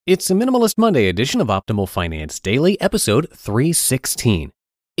It's a Minimalist Monday edition of Optimal Finance Daily, episode 316.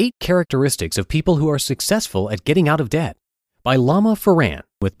 8 Characteristics of People Who Are Successful at Getting Out of Debt by Lama Farran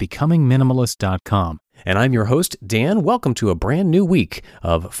with BecomingMinimalist.com. And I'm your host, Dan. Welcome to a brand new week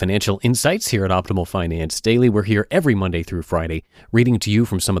of financial insights here at Optimal Finance Daily. We're here every Monday through Friday, reading to you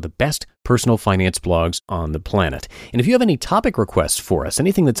from some of the best personal finance blogs on the planet. And if you have any topic requests for us,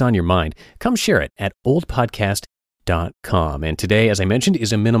 anything that's on your mind, come share it at oldpodcast.com. And today, as I mentioned,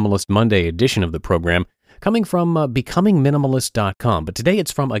 is a Minimalist Monday edition of the program coming from BecomingMinimalist.com. But today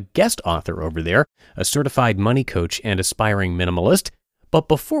it's from a guest author over there, a certified money coach and aspiring minimalist. But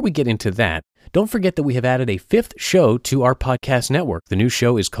before we get into that, don't forget that we have added a 5th show to our podcast network. The new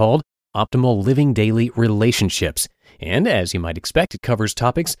show is called Optimal Living Daily Relationships. And as you might expect, it covers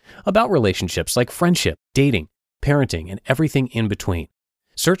topics about relationships like friendship, dating, parenting, and everything in between.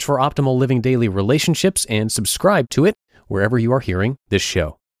 Search for Optimal Living Daily Relationships and subscribe to it wherever you are hearing this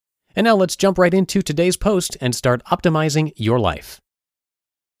show. And now let's jump right into today's post and start optimizing your life.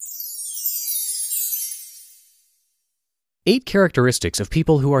 8 Characteristics of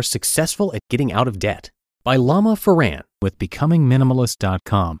People Who Are Successful at Getting Out of Debt by Lama Farran with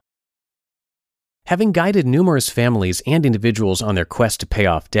BecomingMinimalist.com. Having guided numerous families and individuals on their quest to pay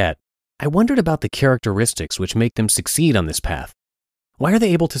off debt, I wondered about the characteristics which make them succeed on this path. Why are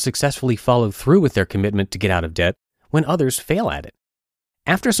they able to successfully follow through with their commitment to get out of debt when others fail at it?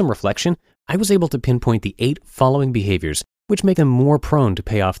 After some reflection, I was able to pinpoint the 8 following behaviors which make them more prone to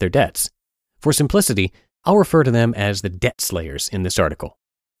pay off their debts. For simplicity, I'll refer to them as the debt slayers in this article.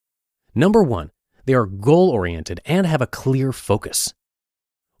 Number 1, they are goal-oriented and have a clear focus.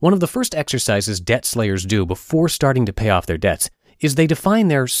 One of the first exercises debt slayers do before starting to pay off their debts is they define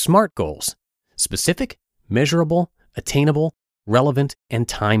their SMART goals: specific, measurable, attainable, relevant, and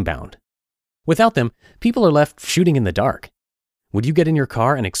time-bound. Without them, people are left shooting in the dark. Would you get in your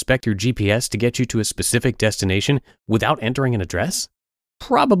car and expect your GPS to get you to a specific destination without entering an address?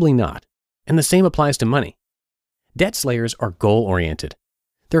 Probably not. And the same applies to money. Debt slayers are goal-oriented.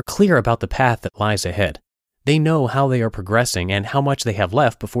 They're clear about the path that lies ahead. They know how they are progressing and how much they have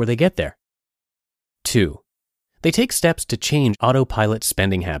left before they get there. 2, they take steps to change autopilot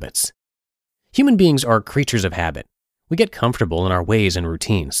spending habits. Human beings are creatures of habit. We get comfortable in our ways and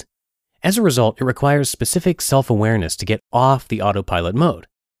routines. As a result, it requires specific self-awareness to get off the autopilot mode.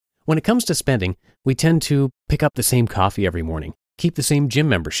 When it comes to spending, we tend to pick up the same coffee every morning, keep the same gym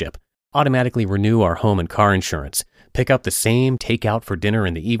membership, automatically renew our home and car insurance, pick up the same takeout for dinner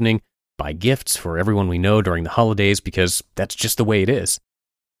in the evening, buy gifts for everyone we know during the holidays because that's just the way it is.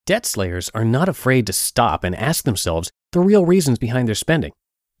 Debt slayers are not afraid to stop and ask themselves the real reasons behind their spending.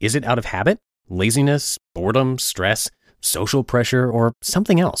 Is it out of habit, laziness, boredom, stress, social pressure, or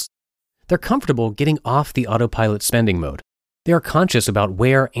something else? They're comfortable getting off the autopilot spending mode. They are conscious about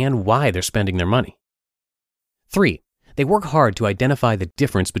where and why they're spending their money. 3, they work hard to identify the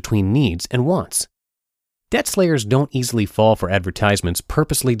difference between needs and wants. Debt slayers don't easily fall for advertisements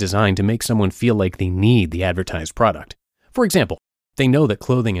purposely designed to make someone feel like they need the advertised product. For example, they know that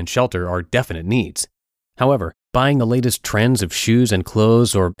clothing and shelter are definite needs. However, buying the latest trends of shoes and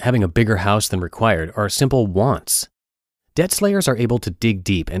clothes or having a bigger house than required are simple wants. Debt slayers are able to dig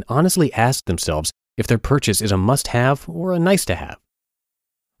deep and honestly ask themselves if their purchase is a must-have or a nice-to-have.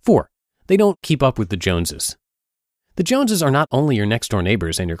 4, they don't keep up with the Joneses. The Joneses are not only your next-door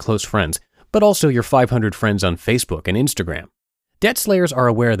neighbors and your close friends, but also your 500 friends on Facebook and Instagram. Debt slayers are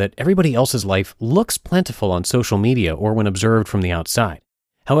aware that everybody else's life looks plentiful on social media or when observed from the outside.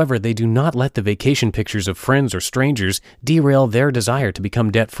 However, they do not let the vacation pictures of friends or strangers derail their desire to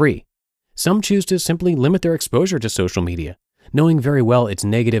become debt-free. Some choose to simply limit their exposure to social media, knowing very well its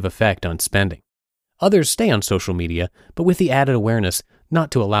negative effect on spending. Others stay on social media, but with the added awareness not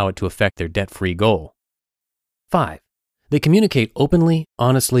to allow it to affect their debt-free goal. 5, they communicate openly,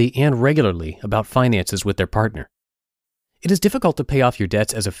 honestly, and regularly about finances with their partner. It is difficult to pay off your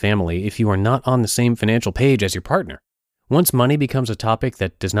debts as a family if you are not on the same financial page as your partner. Once money becomes a topic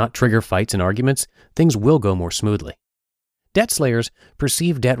that does not trigger fights and arguments, things will go more smoothly. Debt slayers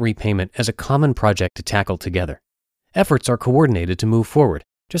perceive debt repayment as a common project to tackle together. Efforts are coordinated to move forward,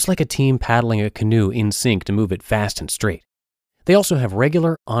 just like a team paddling a canoe in sync to move it fast and straight. They also have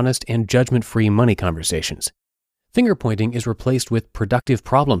regular, honest, and judgment-free money conversations. Finger-pointing is replaced with productive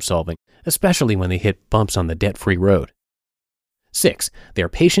problem-solving, especially when they hit bumps on the debt-free road. 6, they are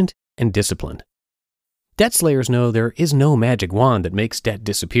patient and disciplined. Debt slayers know there is no magic wand that makes debt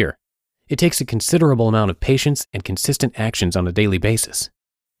disappear. It takes a considerable amount of patience and consistent actions on a daily basis.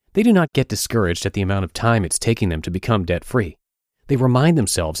 They do not get discouraged at the amount of time it's taking them to become debt-free. They remind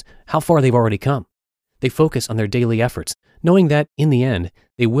themselves how far they've already come. They focus on their daily efforts, knowing that, in the end,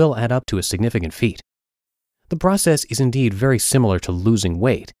 they will add up to a significant feat. The process is indeed very similar to losing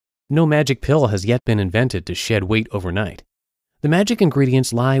weight. No magic pill has yet been invented to shed weight overnight. The magic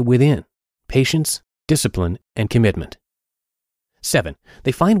ingredients lie within: patience, discipline, and commitment. 7.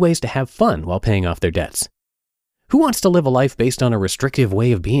 They find ways to have fun while paying off their debts. Who wants to live a life based on a restrictive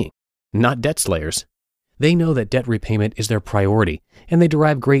way of being? Not debt slayers. They know that debt repayment is their priority, and they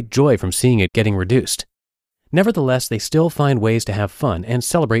derive great joy from seeing it getting reduced. Nevertheless, they still find ways to have fun and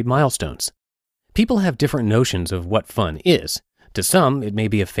celebrate milestones. People have different notions of what fun is. To some, it may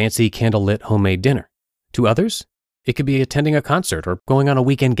be a fancy candlelit homemade dinner. To others, it could be attending a concert or going on a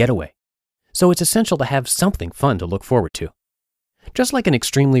weekend getaway. So it's essential to have something fun to look forward to. Just like an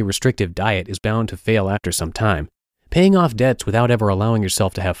extremely restrictive diet is bound to fail after some time, paying off debts without ever allowing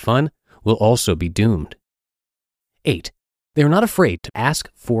yourself to have fun will also be doomed. 8. They are not afraid to ask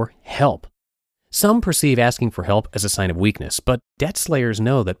for help. Some perceive asking for help as a sign of weakness, but debt slayers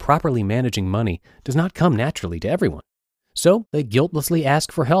know that properly managing money does not come naturally to everyone. So they guiltlessly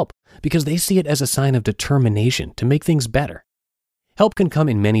ask for help because they see it as a sign of determination to make things better. Help can come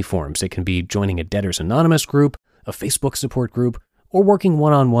in many forms. It can be joining a Debtors Anonymous group, a Facebook support group, or working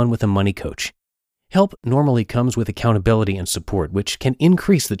one-on-one with a money coach. Help normally comes with accountability and support, which can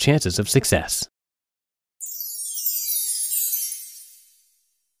increase the chances of success.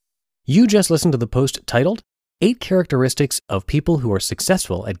 You just listened to the post titled 8 Characteristics of People Who Are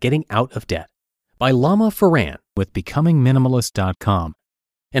Successful at Getting Out of Debt by Lama Farran with BecomingMinimalist.com.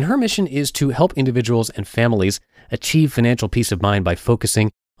 And her mission is to help individuals and families achieve financial peace of mind by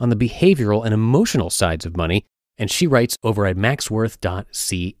focusing on the behavioral and emotional sides of money, and she writes over at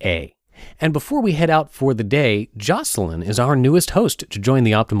maxworth.ca. And before we head out for the day, Jocelyn is our newest host to join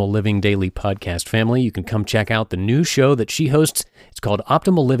the Optimal Living Daily podcast family. You can come check out the new show that she hosts. It's called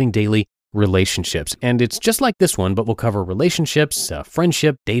Optimal Living Daily Relationships. And it's just like this one, but we'll cover relationships,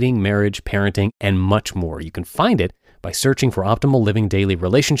 friendship, dating, marriage, parenting, and much more. You can find it by searching for Optimal Living Daily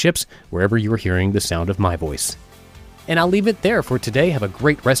Relationships wherever you are hearing the sound of my voice. And I'll leave it there for today. Have a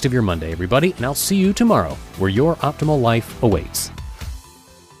great rest of your Monday, everybody, and I'll see you tomorrow where your optimal life awaits.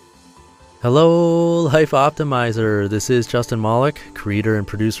 Hello, Life Optimizer. This is Justin Malik, creator and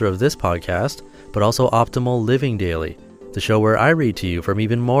producer of this podcast, but also Optimal Living Daily, the show where I read to you from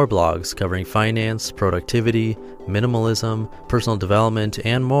even more blogs covering finance, productivity, minimalism, personal development,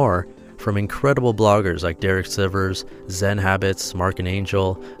 and more from incredible bloggers like Derek Sivers, Zen Habits, Mark and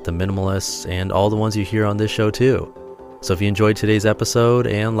Angel, The Minimalists, and all the ones you hear on this show too. So if you enjoyed today's episode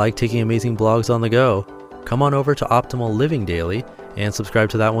and like taking amazing blogs on the go, come on over to Optimal Living Daily and subscribe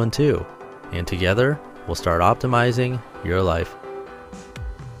to that one too. And together, we'll start optimizing your life.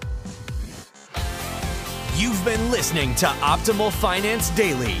 You've been listening to Optimal Finance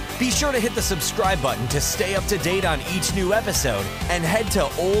Daily. Be sure to hit the subscribe button to stay up to date on each new episode and head to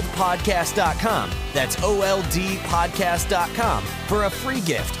oldpodcast.com. That's OLDpodcast.com for a free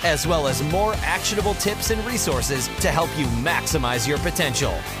gift as well as more actionable tips and resources to help you maximize your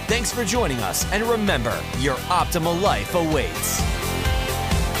potential. Thanks for joining us, and remember, your optimal life awaits.